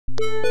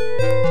Hello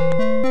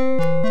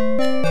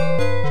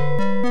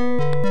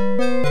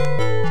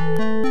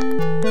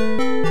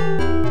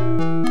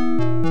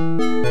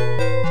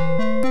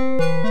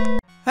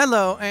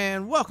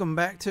and welcome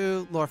back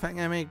to Lorefent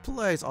Gaming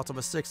Plays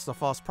Ultima 6 The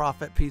False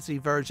Prophet PC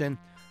version.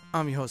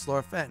 I'm your host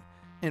Lorefent.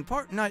 In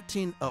part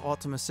 19 of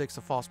Ultima 6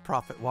 The False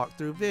Prophet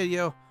walkthrough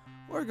video,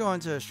 we're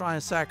going to Shrine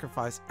of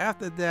Sacrifice.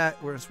 After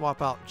that, we're going to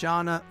swap out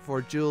Jaana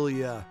for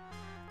Julia.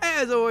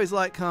 As always,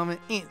 like, comment,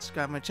 and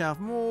subscribe to my channel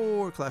for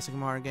more classic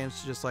modern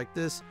games just like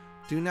this.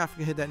 Do not forget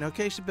to hit that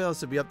notification bell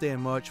to be updated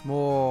much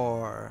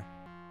more.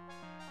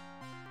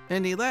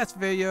 In the last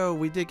video,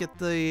 we did get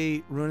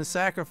the Rune of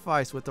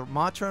Sacrifice. With the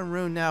mantra and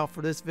rune now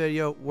for this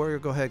video, we're going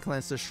to go ahead and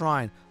cleanse the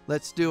shrine.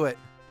 Let's do it.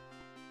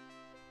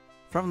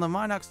 From the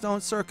Minox Stone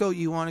Circle,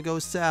 you want to go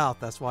south.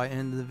 That's why I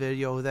ended the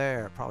video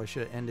there. Probably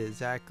should have ended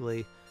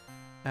exactly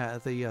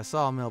at the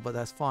sawmill, but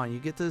that's fine. You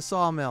get to the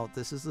sawmill.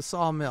 This is the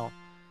sawmill.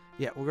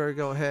 Yeah, we're going to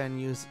go ahead and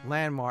use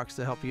landmarks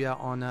to help you out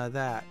on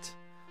that.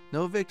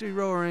 No victory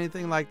roll or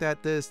anything like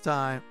that this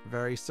time.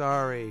 Very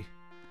sorry.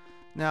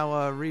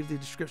 Now, read the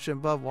description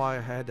above why I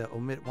had to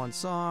omit one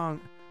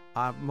song.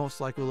 I most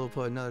likely will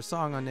put another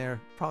song on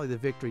there, probably the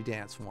victory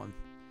dance one.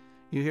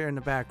 You hear in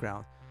the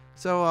background.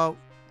 So,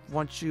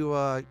 once you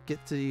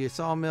get to the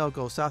sawmill,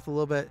 go south a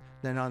little bit,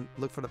 then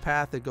look for the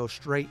path and go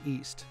straight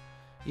east.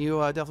 You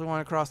definitely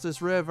want to cross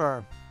this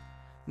river.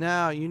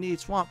 Now, you need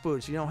swamp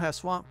boots. You don't have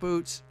swamp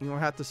boots, you're going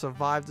to have to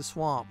survive the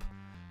swamp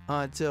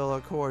until,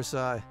 of course,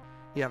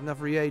 you have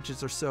enough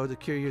reagents or so to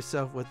cure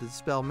yourself with the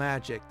spell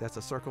magic. That's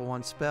a circle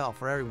 1 spell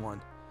for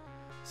everyone.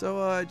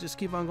 So just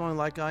keep on going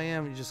like I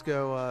am. You just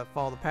go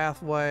follow the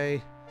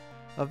pathway.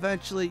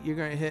 Eventually, you're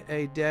going to hit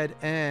a dead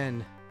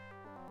end.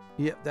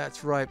 Yep,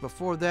 that's right.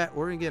 Before that,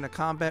 we're going to get in a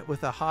combat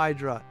with a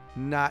Hydra.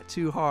 Not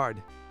too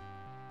hard.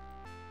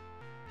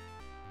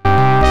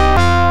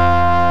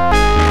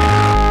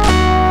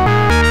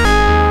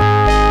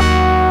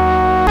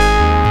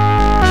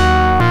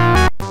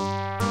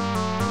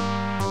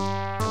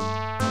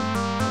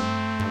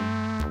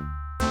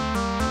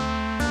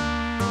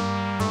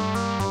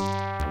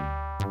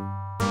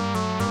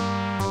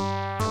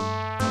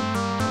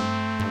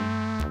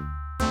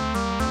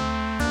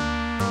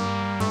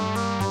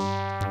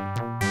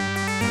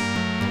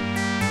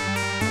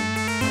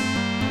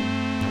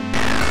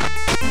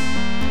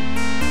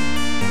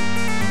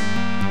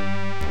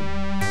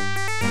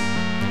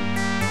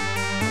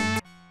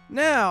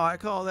 Now, I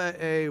call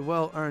that a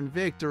well-earned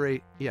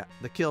victory. Yeah,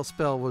 the kill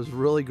spell was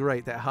really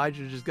great. That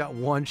Hydra just got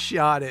one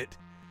shot at.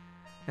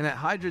 And that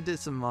Hydra did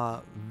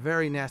some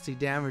very nasty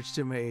damage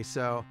to me.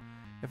 So,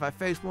 if I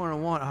face more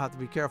than one, I'll have to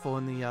be careful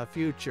in the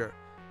future.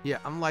 Yeah,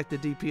 I'm like the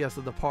DPS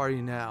of the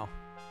party now.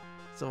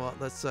 So,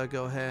 let's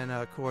go ahead and,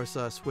 of course,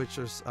 switch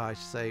our, I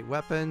should say,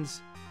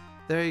 weapons.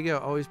 There you go.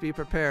 Always be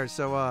prepared.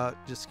 So,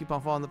 just keep on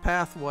following the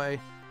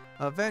pathway.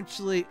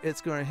 Eventually,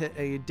 it's going to hit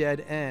a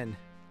dead end.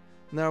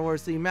 In other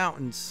words, the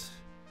mountains.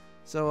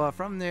 So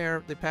from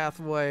there, the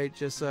pathway,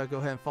 just go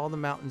ahead and follow the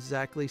mountains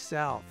exactly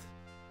south.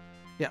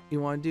 Yeah, you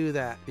want to do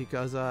that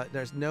because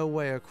there's no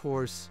way, of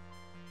course,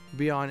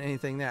 beyond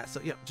anything that.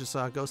 So yeah, just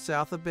go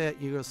south a bit.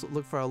 You go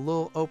look for a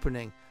little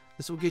opening.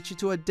 This will get you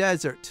to a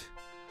desert.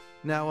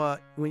 Now,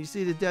 when you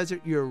see the desert,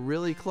 you're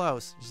really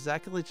close.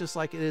 Exactly just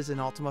like it is in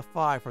Ultima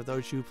 5 for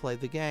those who play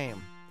the game.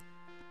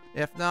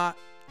 If not,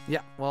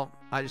 yeah, well,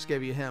 I just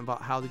gave you a hint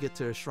about how to get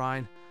to a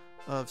Shrine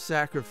of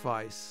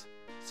Sacrifice.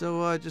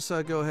 So just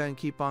go ahead and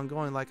keep on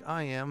going like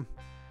I am.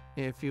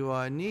 If you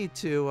need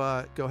to,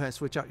 go ahead and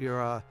switch out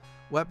your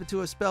weapon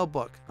to a spell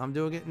book. I'm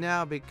doing it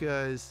now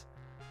because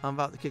I'm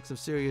about to kick some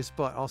serious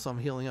butt. Also, I'm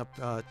healing up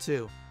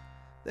too.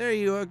 There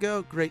you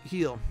go. Great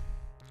heal.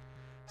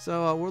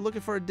 So we're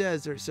looking for a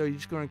desert. So you're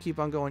just going to keep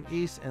on going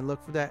east and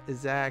look for that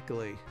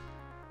exactly.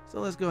 So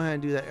let's go ahead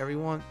and do that,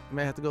 everyone. You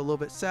may have to go a little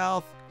bit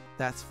south.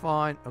 That's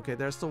fine. Okay,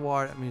 there's the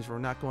water. That means we're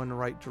not going the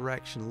right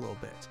direction a little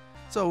bit.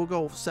 So we'll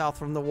go south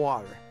from the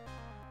water.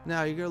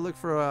 Now you're going to look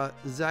for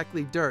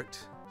exactly dirt.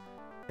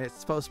 It's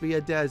supposed to be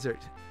a desert.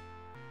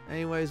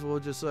 Anyways, we'll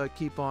just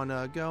keep on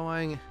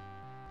going.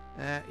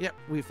 Yep,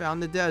 we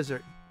found the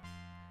desert.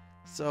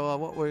 So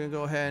what we're going to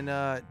go ahead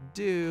and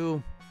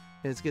do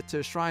is get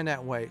to a shrine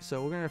that way.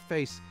 So we're going to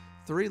face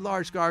 3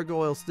 large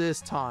gargoyles this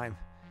time.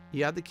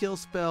 You have the kill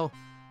spell.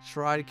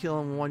 Try to kill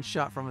them one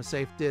shot from a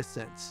safe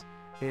distance.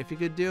 If you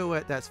could do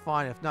it, that's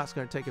fine. If not, it's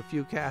going to take a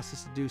few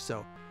casts to do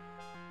so.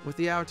 With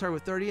the avatar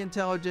with 30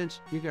 intelligence,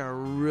 you're going to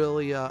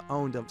really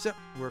own them. So,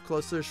 we're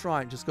close to the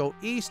shrine. Just go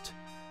east,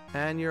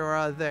 and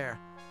you're there.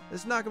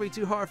 It's not going to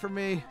be too hard for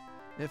me.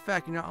 In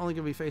fact, you're not only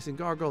going to be facing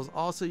gargoyles,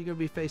 also you're going to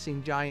be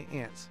facing giant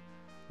ants.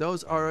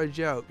 Those are a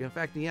joke. In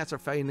fact, the ants are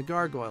fighting the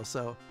gargoyles,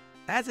 so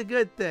that's a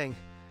good thing.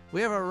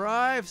 We have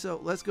arrived, so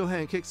let's go ahead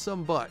and kick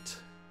some butt.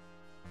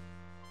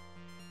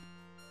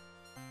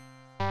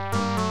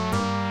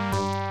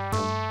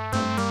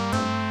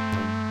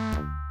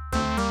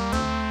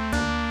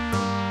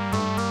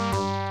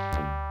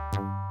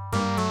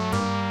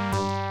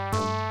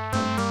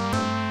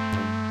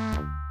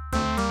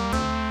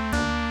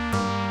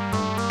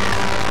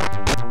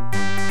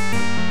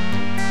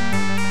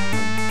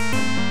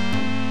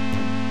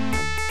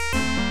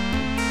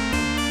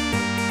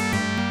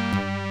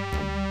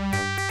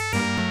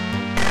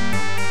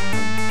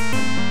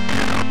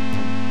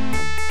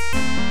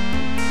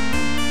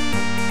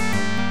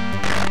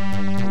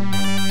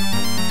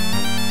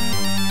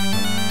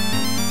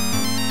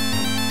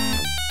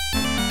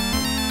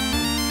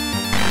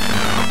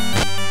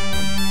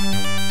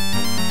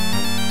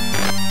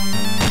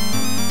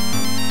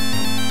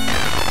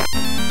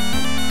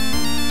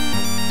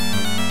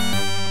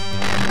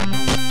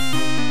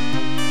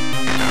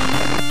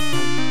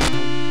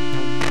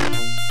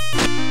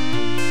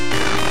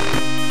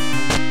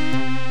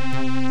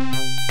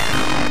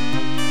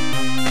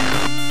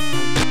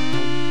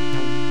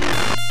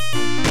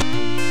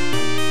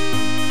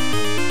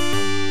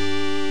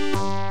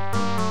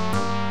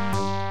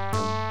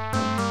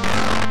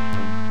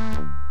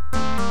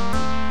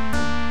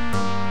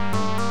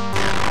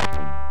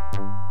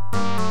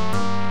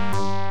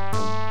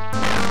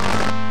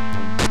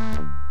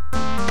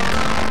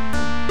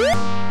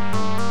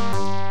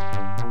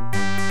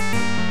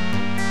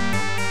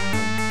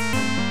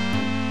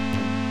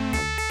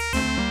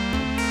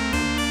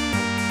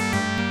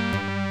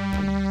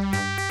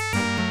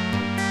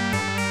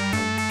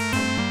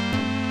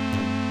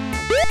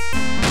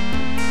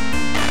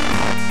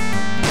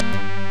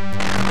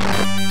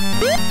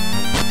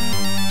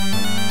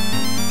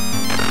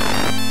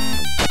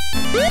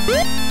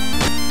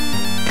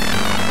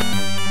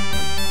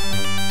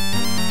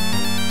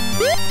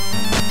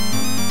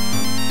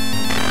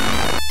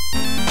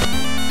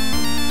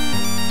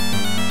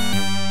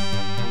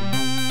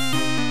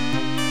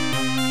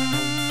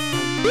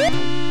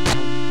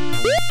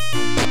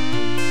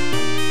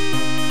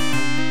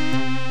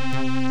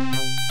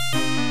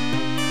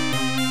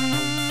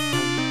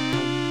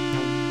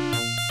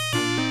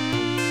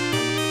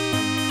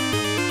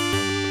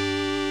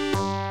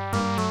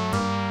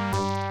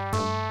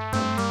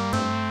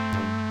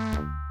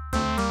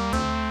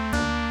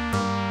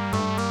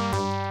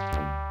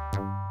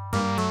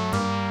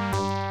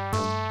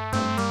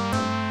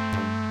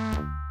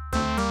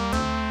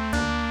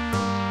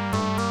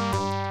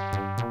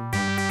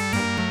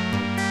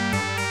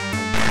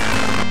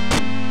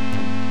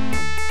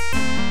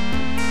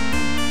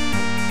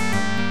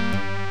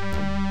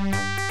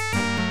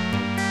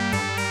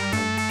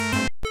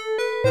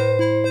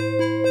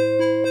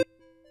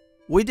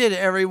 We did it,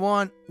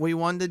 everyone. We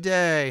won the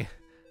day.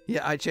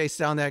 Yeah, I chased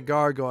down that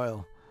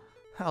gargoyle.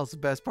 That was the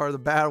best part of the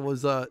battle,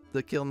 was the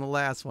kill in the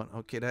last one.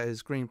 Okay, that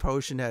is green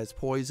potion. That is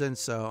poison,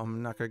 so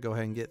I'm not going to go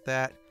ahead and get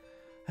that.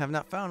 I have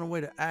not found a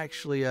way to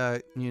actually,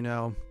 you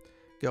know,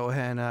 go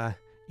ahead and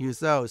use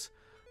those.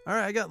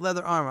 Alright, I got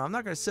leather armor. I'm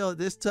not going to sell it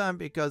this time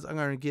because I'm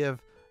going to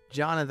give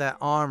Jaana that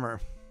armor.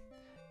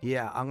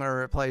 Yeah, I'm going to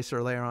replace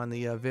her later on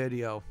the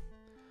video.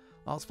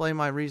 I'll explain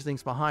my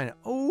reasonings behind it.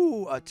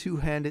 Oh, a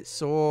two-handed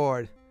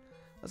sword.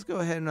 Let's go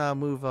ahead and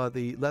move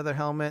the leather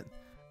helmet.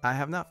 I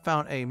have not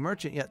found a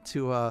merchant yet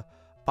to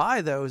buy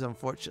those,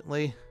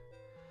 unfortunately.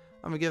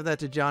 I'm going to give that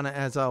to Jaana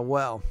as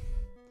well.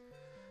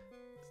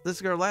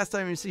 This is our last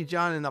time you see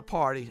Jaana in the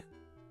party.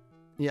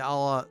 Yeah,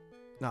 I'll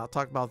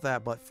talk about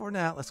that. But for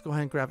now, let's go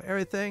ahead and grab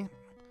everything.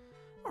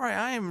 Alright,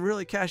 I am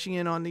really cashing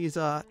in on these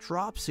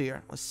drops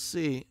here. Let's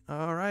see.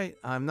 Alright,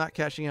 I'm not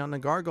cashing in on the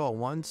gargoyle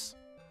ones.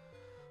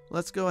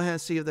 Let's go ahead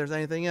and see if there's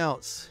anything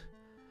else.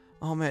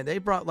 Oh man, they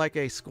brought like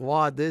a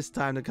squad this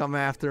time to come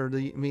after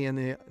me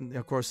and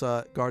of course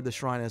guard the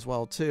shrine as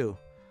well too.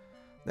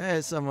 That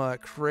is some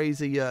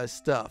crazy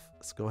stuff.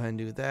 Let's go ahead and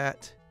do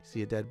that. You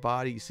see a dead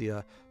body, you see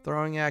a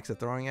throwing axe,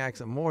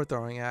 and more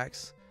throwing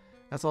axe.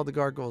 That's all the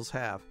gargoyles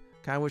have.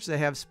 Kind of wish they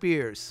have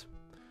spears.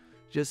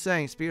 Just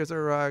saying, spears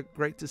are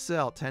great to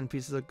sell. 10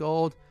 pieces of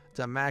gold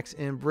to max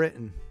in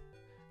Britain.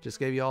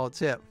 Just gave you all a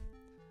tip.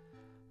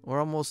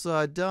 We're almost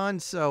done,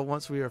 so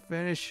once we are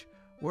finished,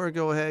 we're going to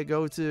go ahead and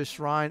go to the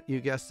shrine, you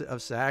guessed it,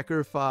 of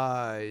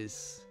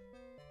sacrifice.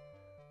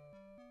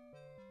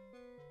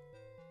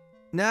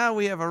 Now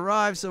we have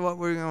arrived, so what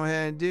we're going to go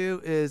ahead and do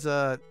is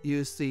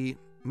use the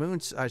moon,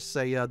 I should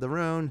say the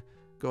rune.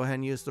 Go ahead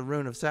and use the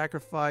rune of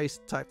sacrifice.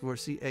 Type the word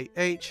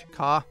C-A-H,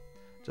 Ka,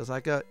 just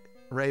like a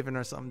raven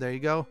or something. There you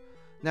go.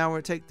 Now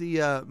we're going to take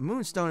the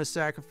moonstone of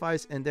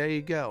sacrifice, and there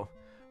you go.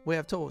 We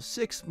have total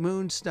 6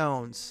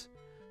 moonstones.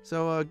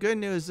 So good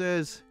news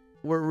is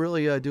we're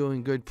really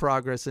doing good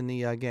progress in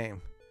the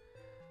game.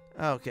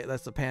 Okay,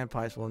 that's the pan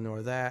pipes. We'll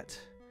ignore that.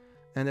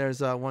 And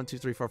there's 1, 2,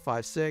 3, 4,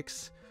 5,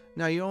 6.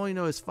 Now you only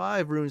notice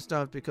 5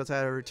 runestones because I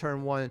had to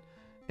return 1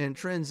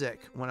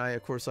 intrinsic when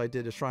of course I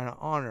did the Shrine of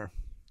Honor.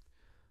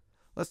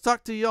 Let's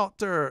talk to the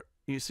altar.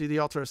 You see the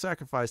altar of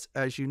sacrifice.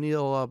 As you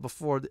kneel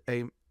before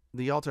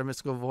the altar, a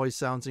mystical voice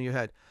sounds in your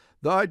head.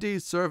 Thy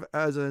deeds serve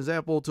as an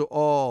example to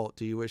all.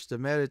 Do you wish to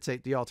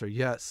meditate the altar?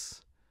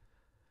 Yes.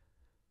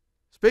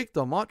 Speak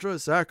the mantra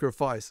of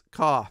sacrifice.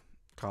 Ka.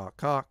 Ka,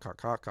 ka, ka,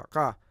 ka, ka,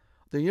 ka.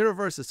 The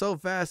universe is so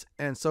vast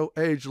and so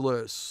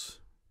ageless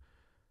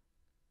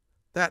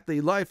that the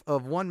life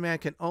of one man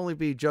can only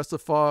be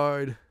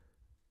justified.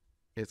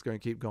 It's going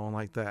to keep going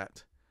like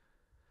that.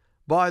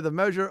 By the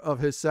measure of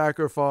his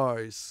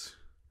sacrifice.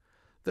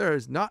 There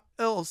is naught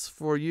else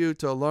for you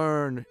to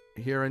learn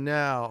here and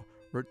now.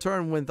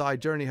 Return when thy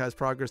journey has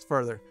progressed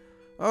further.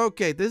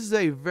 Okay, this is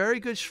a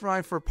very good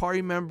shrine for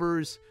party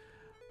members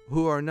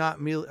who are not,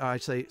 I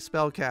say,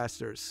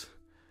 spellcasters.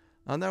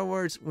 In other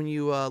words, when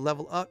you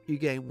level up, you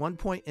gain 1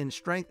 point in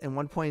strength and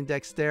 1 point in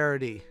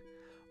dexterity.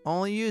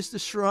 Only use the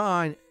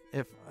shrine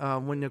if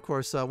when, of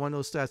course, one of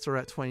those stats are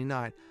at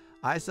 29.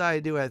 I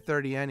decided to do it at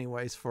 30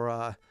 anyways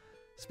for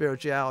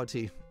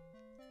spirituality.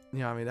 You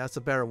know, I mean, that's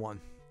a better one.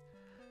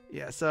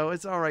 Yeah, so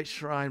it's alright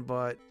shrine,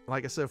 but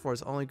like I said before,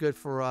 it's only good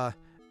for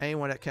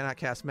anyone that cannot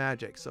cast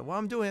magic. So what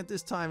I'm doing at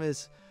this time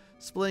is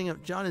splitting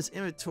up Jaana's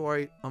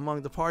inventory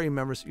among the party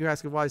members. You're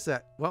asking, why is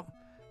that? Well,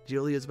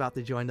 Julia's about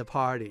to join the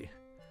party.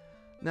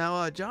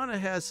 Now, Jaana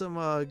has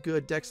some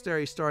good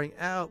dexterity starting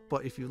out,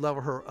 but if you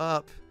level her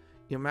up,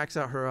 you max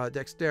out her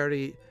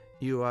dexterity,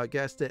 you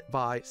guessed it,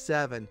 by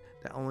 7.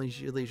 That only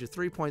leaves you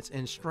 3 points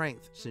in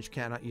strength, since you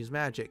cannot use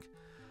magic.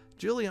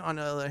 Julia, on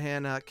the other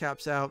hand,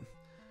 caps out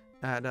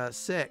at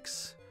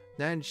 6.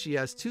 Then she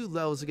has 2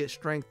 levels to get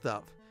strength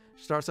up.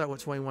 She starts out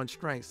with 21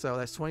 strength, so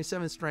that's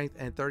 27 strength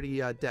and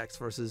 30 dex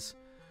versus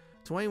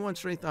 21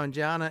 strength on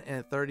Jaana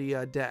and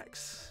 30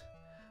 dex.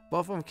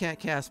 Both of them can't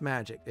cast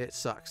magic. It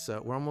sucks.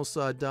 So we're almost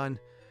done,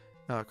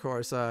 of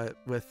course,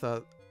 with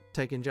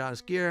taking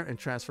Jaana's gear and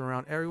transferring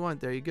around everyone.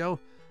 There you go.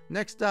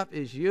 Next up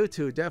is you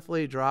two.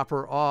 Definitely drop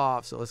her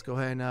off. So let's go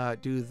ahead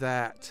and do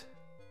that.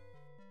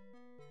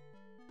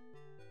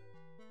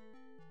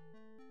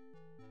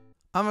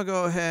 I'm going to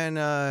go ahead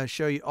and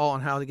show you all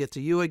on how to get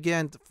to you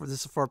again. This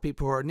is for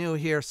people who are new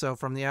here. So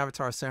from the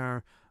avatar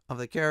center of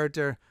the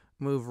character,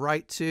 move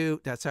right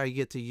 2. That's how you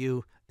get to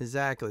you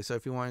exactly. So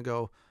if you want to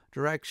go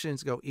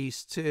directions, go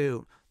east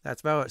 2.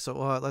 That's about it. So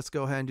let's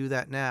go ahead and do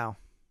that now.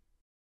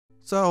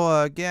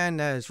 So again,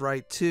 that is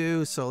right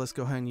 2. So let's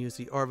go ahead and use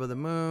the Orb of the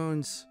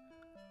Moons.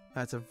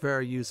 That's a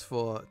very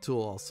useful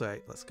tool, I'll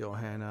say. Let's go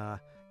ahead and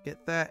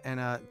get that. And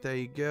there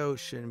you go.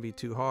 Shouldn't be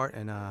too hard.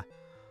 And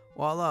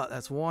voila,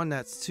 that's 1,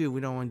 that's 2.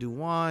 We don't want to do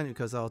 1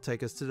 because that'll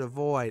take us to the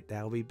void.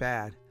 That'll be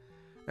bad.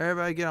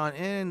 Everybody get on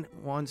in.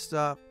 1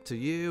 stop to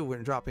you.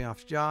 We're dropping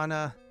off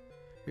Jaana.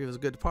 He was a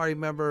good party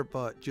member,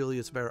 but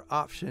Julia's a better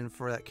option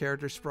for that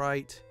character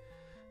sprite.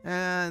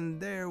 And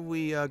there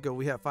we go.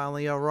 We have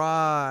finally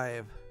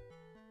arrived.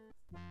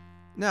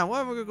 Now,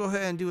 what we're going to go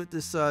ahead and do at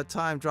this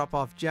time, drop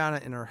off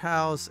Jaana in her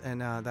house,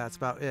 and that's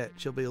about it.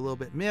 She'll be a little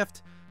bit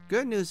miffed.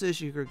 Good news is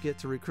you could get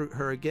to recruit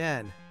her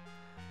again.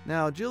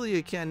 Now,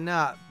 Julia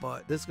cannot,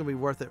 but this is going to be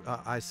worth it,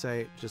 I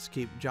say. Just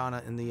keep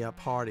Jaana in the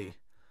party.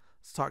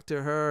 Let's talk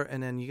to her,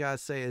 and then you got to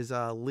say is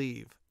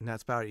leave. And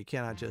that's about it. You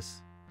cannot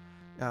just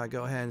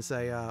go ahead and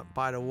say,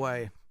 by the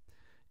way,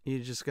 you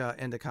just got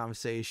to end the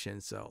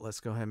conversation. So let's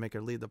go ahead and make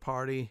her leave the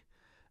party.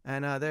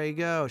 And there you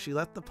go. She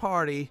left the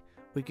party.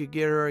 We could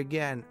get her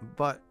again,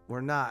 but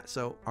we're not.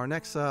 So our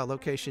next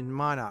location,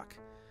 Monarch.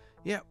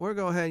 Yeah, we're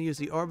going to go ahead and use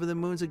the Orb of the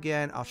Moons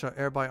again. I'll show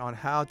everybody on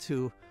how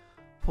to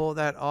pull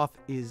that off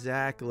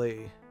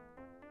exactly.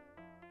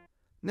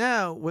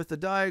 Now, with the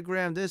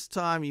diagram this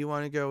time, you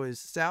want to go is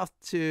south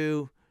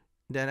 2,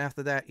 then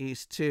after that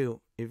east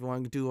 2. If you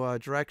want to do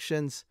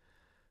directions,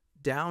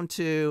 down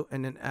 2,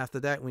 and then after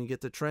that, when you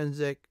get to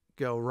Trinsic,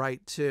 go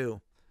right 2.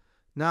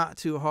 Not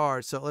too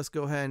hard, so let's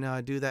go ahead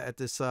and do that at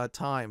this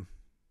time.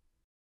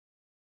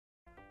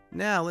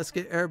 Now, let's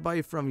get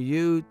everybody from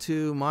U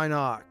to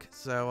Monarch.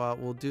 So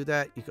we'll do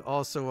that. You can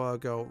also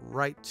go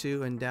right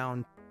 2 and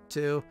down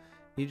 2.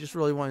 You just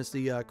really want to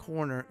see the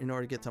corner in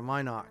order to get to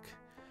Monarch.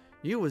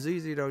 U was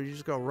easy though. You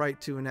just go right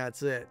 2 and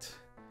that's it.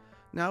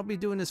 Now, I'll be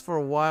doing this for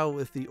a while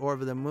with the Orb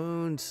of the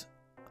Moons.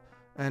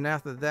 And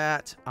after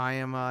that, I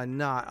am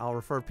not. I'll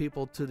refer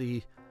people to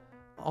the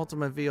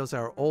Ultima videos that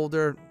are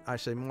older.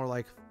 Actually, more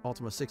like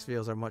Ultima 6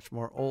 videos are much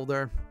more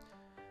older.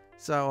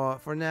 So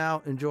for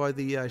now, enjoy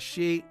the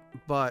sheet,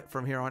 but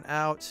from here on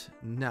out,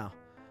 no.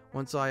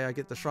 Once I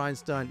get the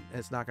shrines done,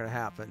 it's not going to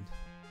happen.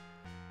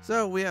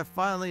 So we have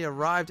finally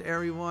arrived,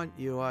 everyone.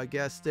 You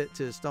guessed it,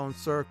 to Stone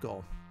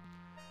Circle.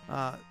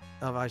 I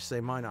should say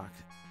Monarch.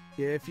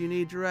 If you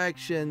need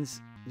directions,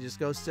 you just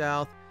go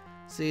south,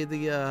 see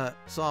the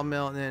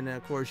sawmill, and then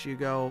of course you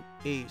go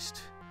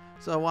east.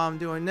 So while I'm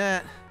doing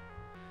that,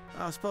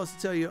 I was supposed to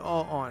tell you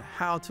all on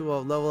how to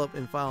level up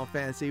in Final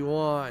Fantasy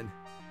 1.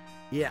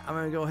 Yeah, I'm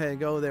going to go ahead and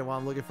go there while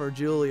I'm looking for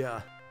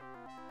Julia.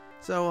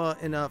 So,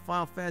 in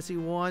Final Fantasy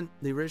 1,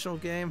 the original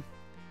game,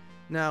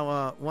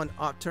 now, one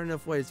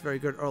alternative way is very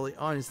good early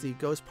on is the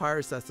Ghost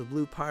Pirates. That's the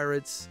blue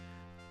pirates.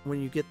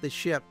 When you get the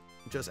ship,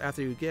 just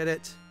after you get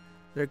it,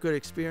 they're good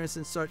experience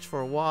and such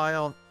for a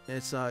while.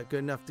 It's good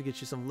enough to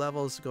get you some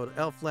levels, go to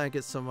Elfland,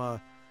 get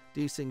some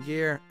decent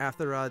gear.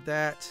 After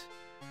that,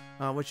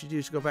 what you do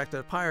is go back to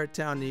the pirate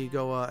town, and you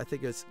go, I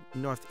think it's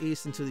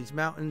northeast into these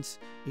mountains.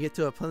 You get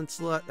to a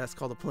peninsula, that's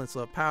called the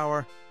Peninsula of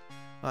Power.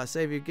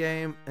 Save your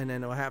game, and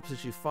then what happens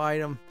is you fight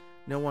them.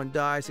 No one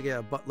dies, you get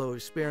a buttload of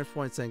experience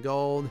points and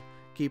gold.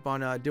 Keep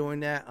on doing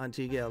that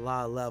until you get a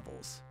lot of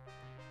levels.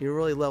 You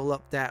really level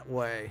up that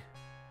way.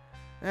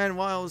 And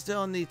while I was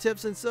telling the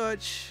tips and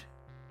such,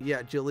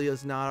 yeah,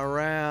 Julia's not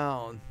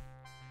around.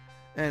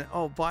 And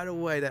oh, by the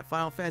way, that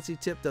Final Fantasy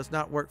tip does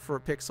not work for a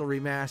Pixel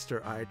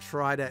Remaster. I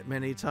tried that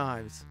many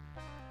times.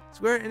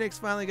 Square Enix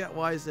finally got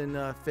wise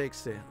and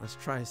fixed it. Let's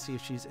try and see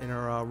if she's in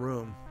her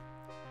room.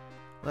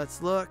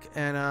 Let's look,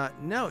 and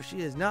no,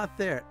 she is not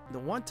there. The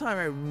one time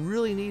I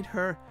really need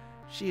her,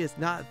 she is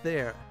not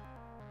there.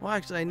 Well,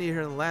 actually, I need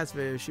her in the last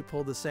video. She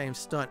pulled the same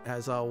stunt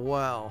as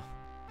well.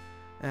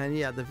 And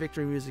yeah, the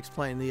victory music's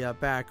playing in the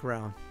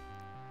background.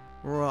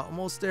 We're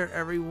almost there,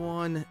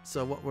 everyone.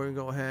 So what we're going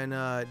to go ahead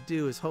and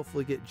do is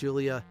hopefully get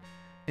Julia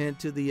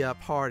into the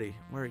party.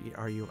 Where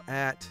are you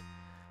at?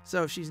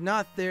 So if she's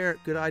not there,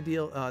 good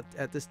idea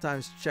at this time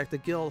is to check the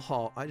guild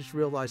hall. I just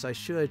realized I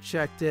should have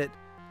checked it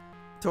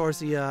towards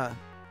the,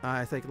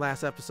 I think,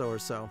 last episode or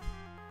so.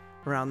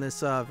 Around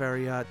this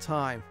very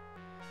time.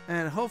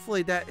 And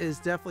hopefully that is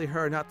definitely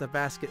her, not the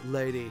basket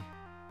lady.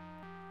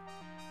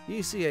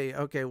 UCA,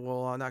 okay,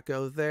 well, I'll not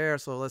go there,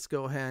 so let's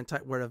go ahead and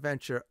type word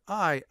adventure.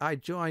 I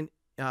join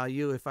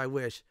you if I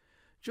wish.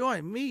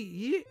 Join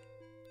me,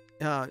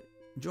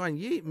 join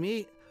ye,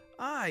 me.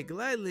 I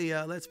gladly,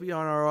 let's be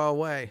on our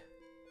way.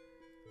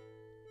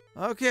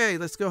 Okay,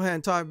 let's go ahead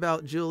and talk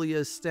about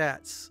Julia's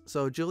stats.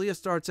 So Julia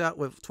starts out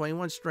with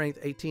 21 strength,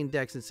 18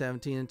 dex, and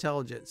 17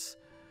 intelligence.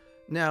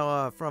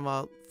 Now, from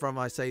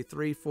I say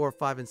 3, 4,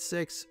 5, and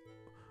 6,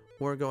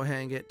 we're going to go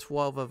ahead and get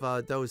 12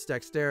 of those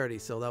dexterity,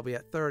 so that'll be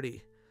at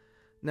 30.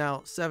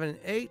 Now, 7 and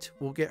 8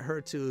 will get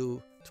her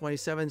to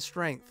 27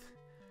 strength.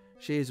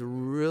 She's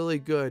really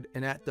good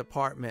in that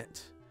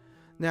department.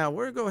 Now,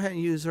 we're going to go ahead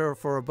and use her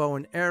for a bow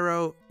and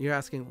arrow. You're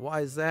asking,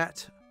 why is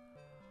that?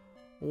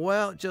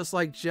 Well, just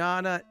like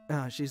Jaana,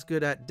 she's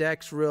good at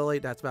dex, really.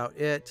 That's about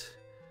it.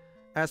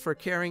 As for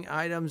carrying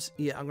items,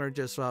 yeah, I'm going to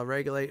just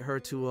regulate her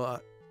to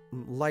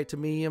light to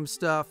medium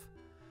stuff.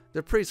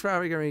 The priest's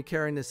probably going to be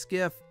carrying the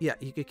skiff. Yeah,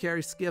 you could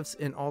carry skiffs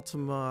in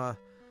Ultima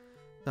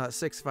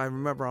 6 if I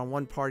remember on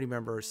one party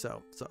member or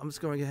so. So I'm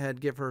just going to go ahead and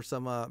give her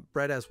some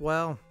bread as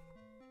well.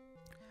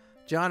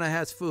 Jaana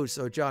has food,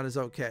 so Jaana's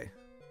okay.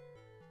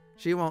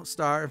 She won't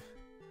starve.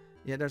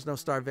 Yeah, there's no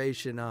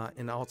starvation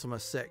in Ultima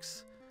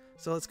 6.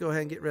 So let's go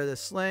ahead and get rid of the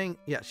sling.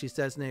 Yeah, she's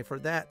designated for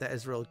that. That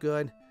is real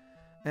good.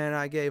 And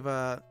I gave,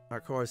 of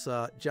course,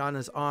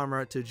 Jaana's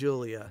armor to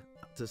Julia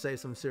to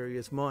save some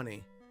serious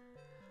money.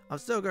 I'm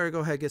still going to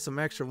go ahead and get some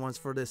extra ones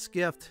for this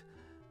gift.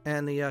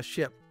 and the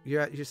ship.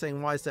 You're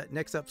saying, why is that?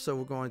 Next episode,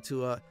 we're going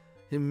to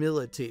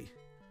humility,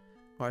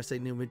 or I say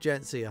New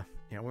Magentia.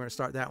 Yeah, we're going to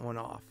start that one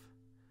off.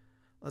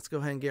 Let's go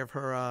ahead and give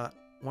her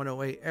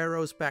 108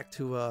 arrows back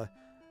to,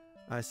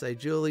 I say,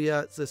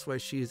 Julia. This way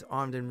she's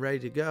armed and ready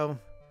to go.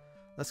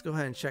 Let's go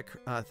ahead and check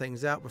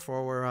things out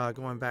before we're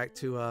going back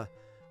to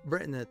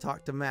Britain to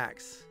talk to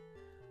Max.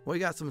 We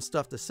got some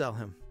stuff to sell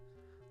him.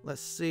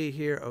 Let's see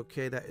here.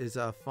 Okay, that is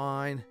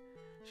fine.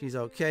 She's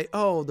okay.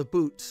 Oh, the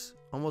boots.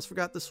 Almost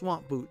forgot the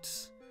swamp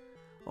boots.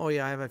 Oh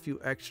yeah, I have a few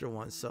extra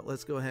ones. So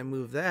let's go ahead and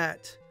move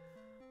that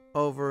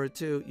over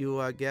to,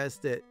 you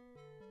guessed it,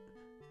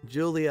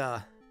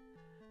 Julia.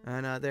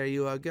 And there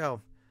you go.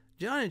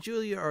 John and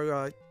Julia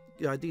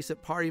are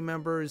decent party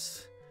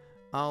members.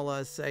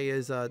 I'll say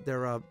is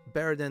they're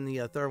better than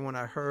the third one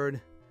I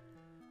heard.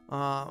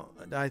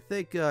 I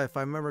think if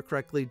I remember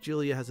correctly,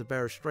 Julia has a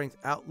better strength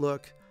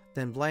outlook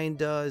than Blaine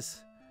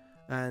does,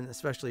 and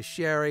especially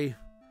Sherry.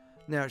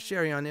 Now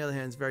Sherry on the other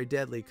hand is very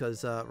deadly,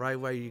 because right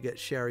away you get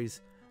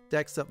Sherry's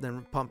dex up,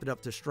 then pump it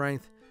up to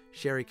strength.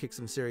 Sherry kicks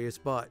some serious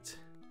butt.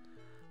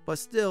 But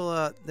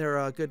still, they're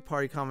a good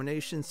party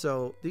combination.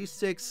 So these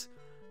 6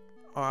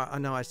 are,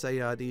 no, I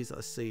say these,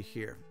 let's see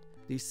here.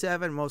 These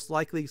 7 most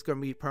likely is going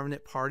to be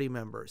permanent party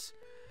members.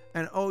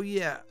 And oh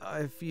yeah,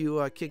 if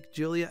you kick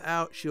Julia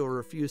out, she'll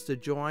refuse to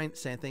join.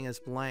 Same thing as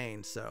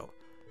Blaine. So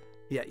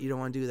yeah, you don't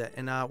want to do that.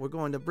 And we're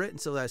going to Britain,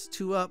 so that's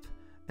 2 up,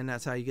 and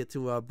that's how you get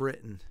to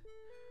Britain.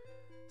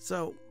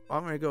 So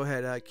I'm going to go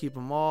ahead and keep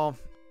them all.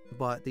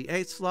 But the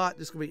 8th slot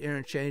is going to be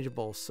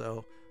interchangeable.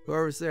 So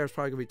whoever's there is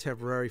probably going to be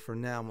temporary for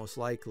now, most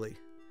likely.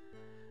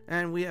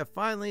 And we have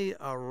finally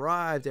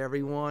arrived,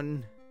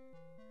 everyone.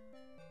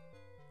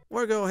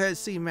 We're going to go ahead and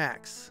see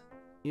Max.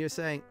 You're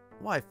saying,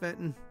 why,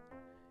 Fenton?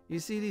 You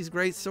see these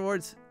great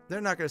swords?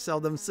 They're not going to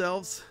sell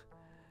themselves.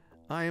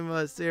 I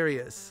am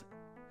serious.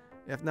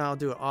 If not, I'll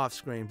do it off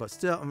screen. But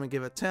still, I'm going to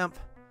give it temp.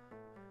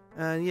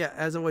 And yeah,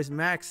 as always,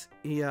 Max,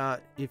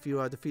 if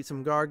you defeat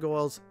some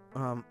gargoyles,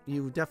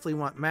 you definitely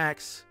want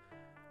Max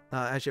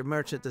as your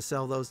merchant to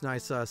sell those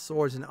nice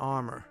swords and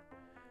armor.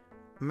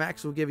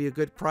 Max will give you a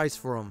good price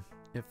for them.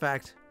 In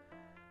fact,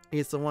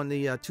 it's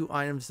the 2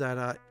 items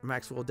that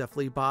Max will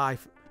definitely buy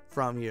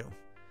from you.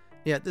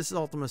 Yeah, this is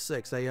Ultima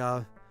 6. They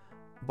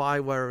buy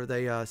wherever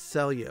they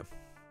sell you.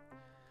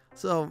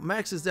 So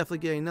Max is definitely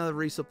getting another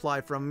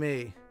resupply from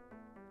me.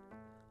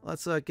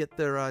 Let's get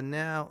there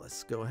now.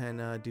 Let's go ahead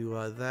and do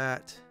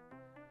that.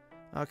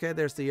 Okay,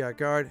 there's the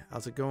guard.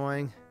 How's it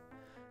going?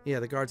 Yeah,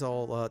 the guards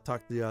all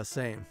talk the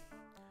same.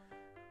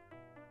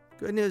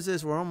 Good news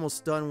is we're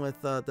almost done with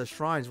the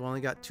shrines. We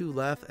only got 2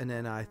 left, and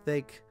then I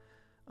think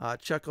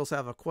Chuckles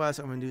have a quest.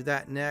 I'm going to do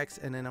that next,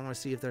 and then I'm going to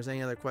see if there's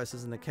any other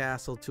quests in the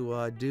castle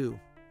to do.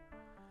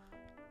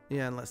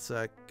 Yeah, and let's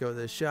go to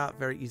the shop.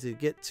 Very easy to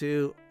get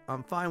to.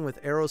 I'm fine with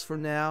arrows for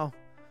now,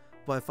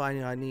 but if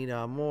I need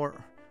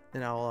more,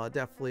 then I'll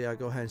definitely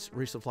go ahead and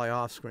resupply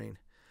off screen.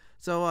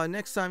 So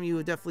next time you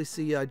will definitely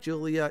see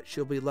Julia.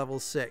 She'll be level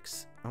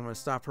 6. I'm going to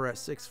stop her at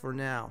 6 for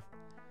now.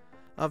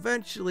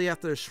 Eventually,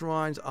 after the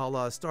shrines,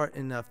 I'll start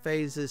in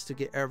phases to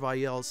get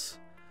everybody else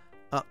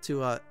up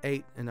to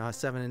 8 and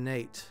 7 and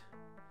 8.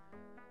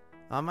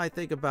 I might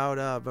think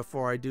about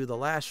before I do the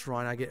last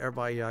shrine, I get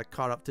everybody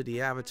caught up to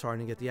the avatar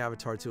and get the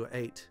avatar to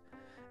 8.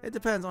 It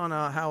depends on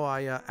how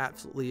I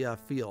absolutely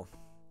feel.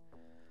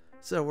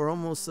 So we're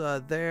almost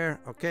there.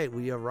 Okay,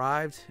 we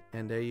arrived,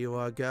 and there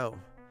you go.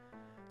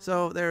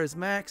 So there is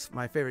Max,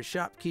 my favorite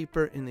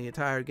shopkeeper in the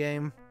entire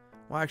game.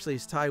 Well, actually,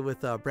 he's tied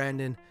with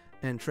Brandon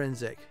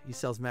Intrinsic. He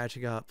sells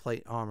magic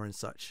plate armor and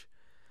such.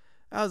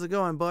 How's it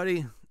going,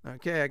 buddy?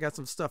 Okay, I got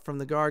some stuff from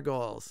the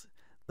gargoyles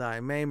that I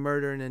may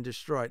murder and then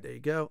destroyed. There you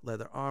go.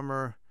 Leather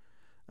armor.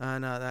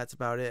 And that's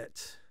about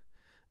it.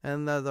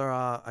 And leather,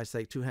 I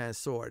say, 2-handed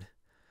sword.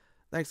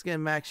 Thanks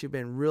again, Max. You've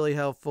been really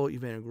helpful.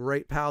 You've been a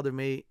great pal to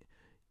me.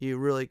 You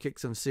really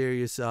kicked some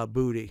serious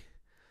booty.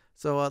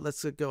 So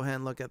let's go ahead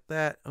and look at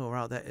that. Oh,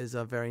 wow, that is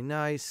very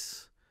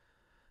nice.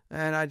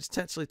 And I just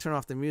intentionally turn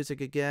off the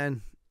music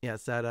again. Yeah,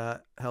 it's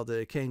that Hell to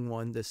the King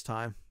one this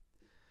time.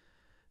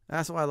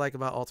 That's what I like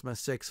about Ultima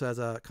 6 as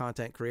a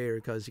content creator,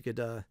 because you could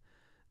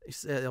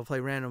it'll play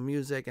random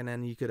music and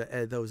then you could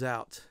edit those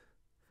out.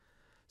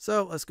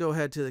 So let's go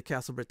ahead to the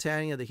Castle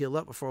Britannia to heal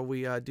up before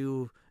we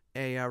do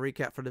a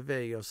recap for the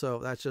video. So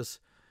that's just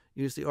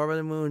use the Orb of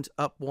the Moons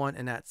up 1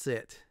 and that's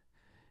it.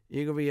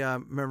 You can be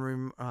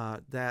remembering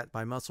that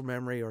by muscle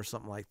memory or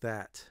something like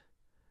that.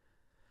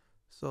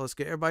 So let's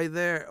get everybody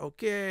there.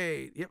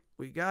 Okay, yep,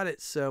 we got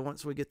it. So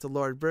once we get to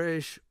Lord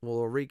British,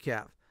 we'll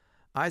recap.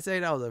 I say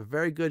that was a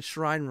very good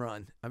shrine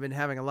run. I've been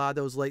having a lot of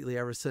those lately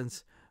ever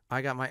since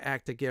I got my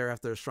act together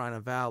after the Shrine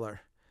of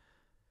Valor.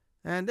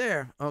 And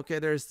there, okay,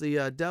 there's the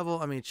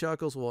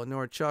Chuckles. We'll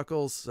ignore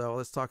Chuckles, so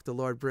let's talk to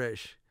Lord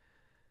British.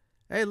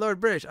 Hey,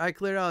 Lord British, I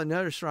cleared out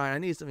another shrine. I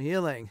need some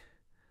healing.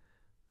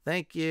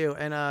 Thank you.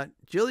 And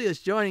Julia's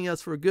joining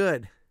us for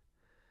good.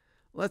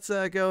 Let's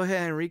go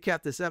ahead and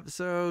recap this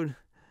episode.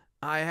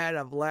 I had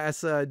a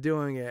blast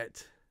doing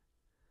it.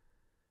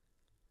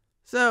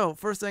 So,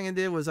 first thing I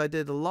did was I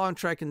did a long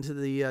trek into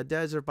the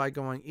desert by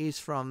going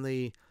east from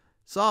the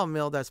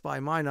sawmill that's by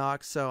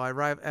Minox. So I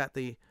arrived at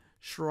the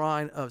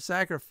Shrine of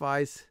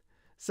Sacrifice.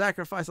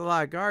 Sacrificed a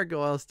lot of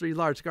gargoyles. 3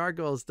 large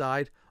gargoyles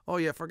died. Oh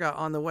yeah, forgot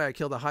on the way I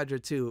killed a Hydra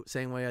too,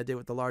 same way I did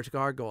with the large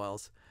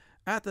gargoyles.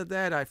 After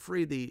that, I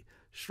freed the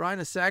Shrine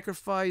of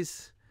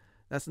Sacrifice.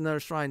 That's another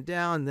shrine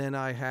down. Then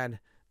I had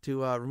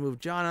to remove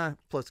Jaana,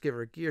 plus give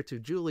her gear to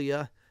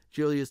Julia.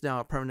 Julia is now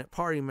a permanent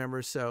party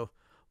member, so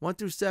 1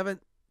 through 7,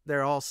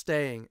 they're all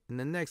staying. In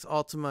the next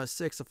Ultima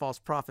 6, a False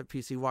Prophet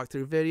PC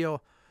walkthrough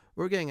video,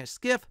 we're getting a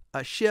skiff,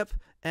 a ship,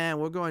 and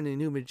we're going to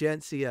New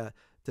Magentia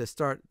to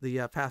start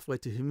the pathway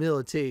to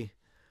humility.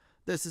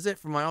 This is it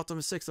for my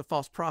Ultima 6, a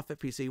False Prophet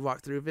PC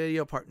walkthrough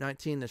video, part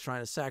 19, the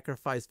Shrine of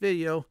Sacrifice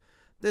video.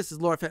 This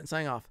is Lord Fenton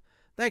signing off.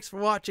 Thanks for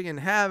watching and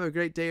have a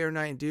great day or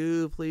night, and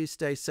do please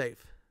stay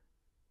safe.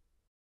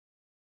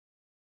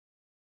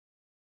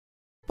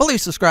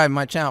 Please subscribe to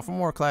my channel for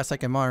more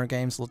classic and modern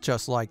games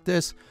just like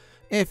this.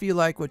 If you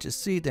like what you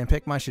see, then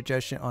pick my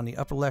suggestion on the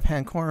upper left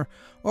hand corner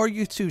or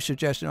YouTube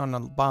suggestion on the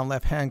bottom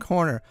left hand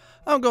corner.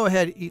 I'll go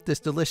ahead and eat this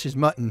delicious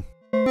mutton.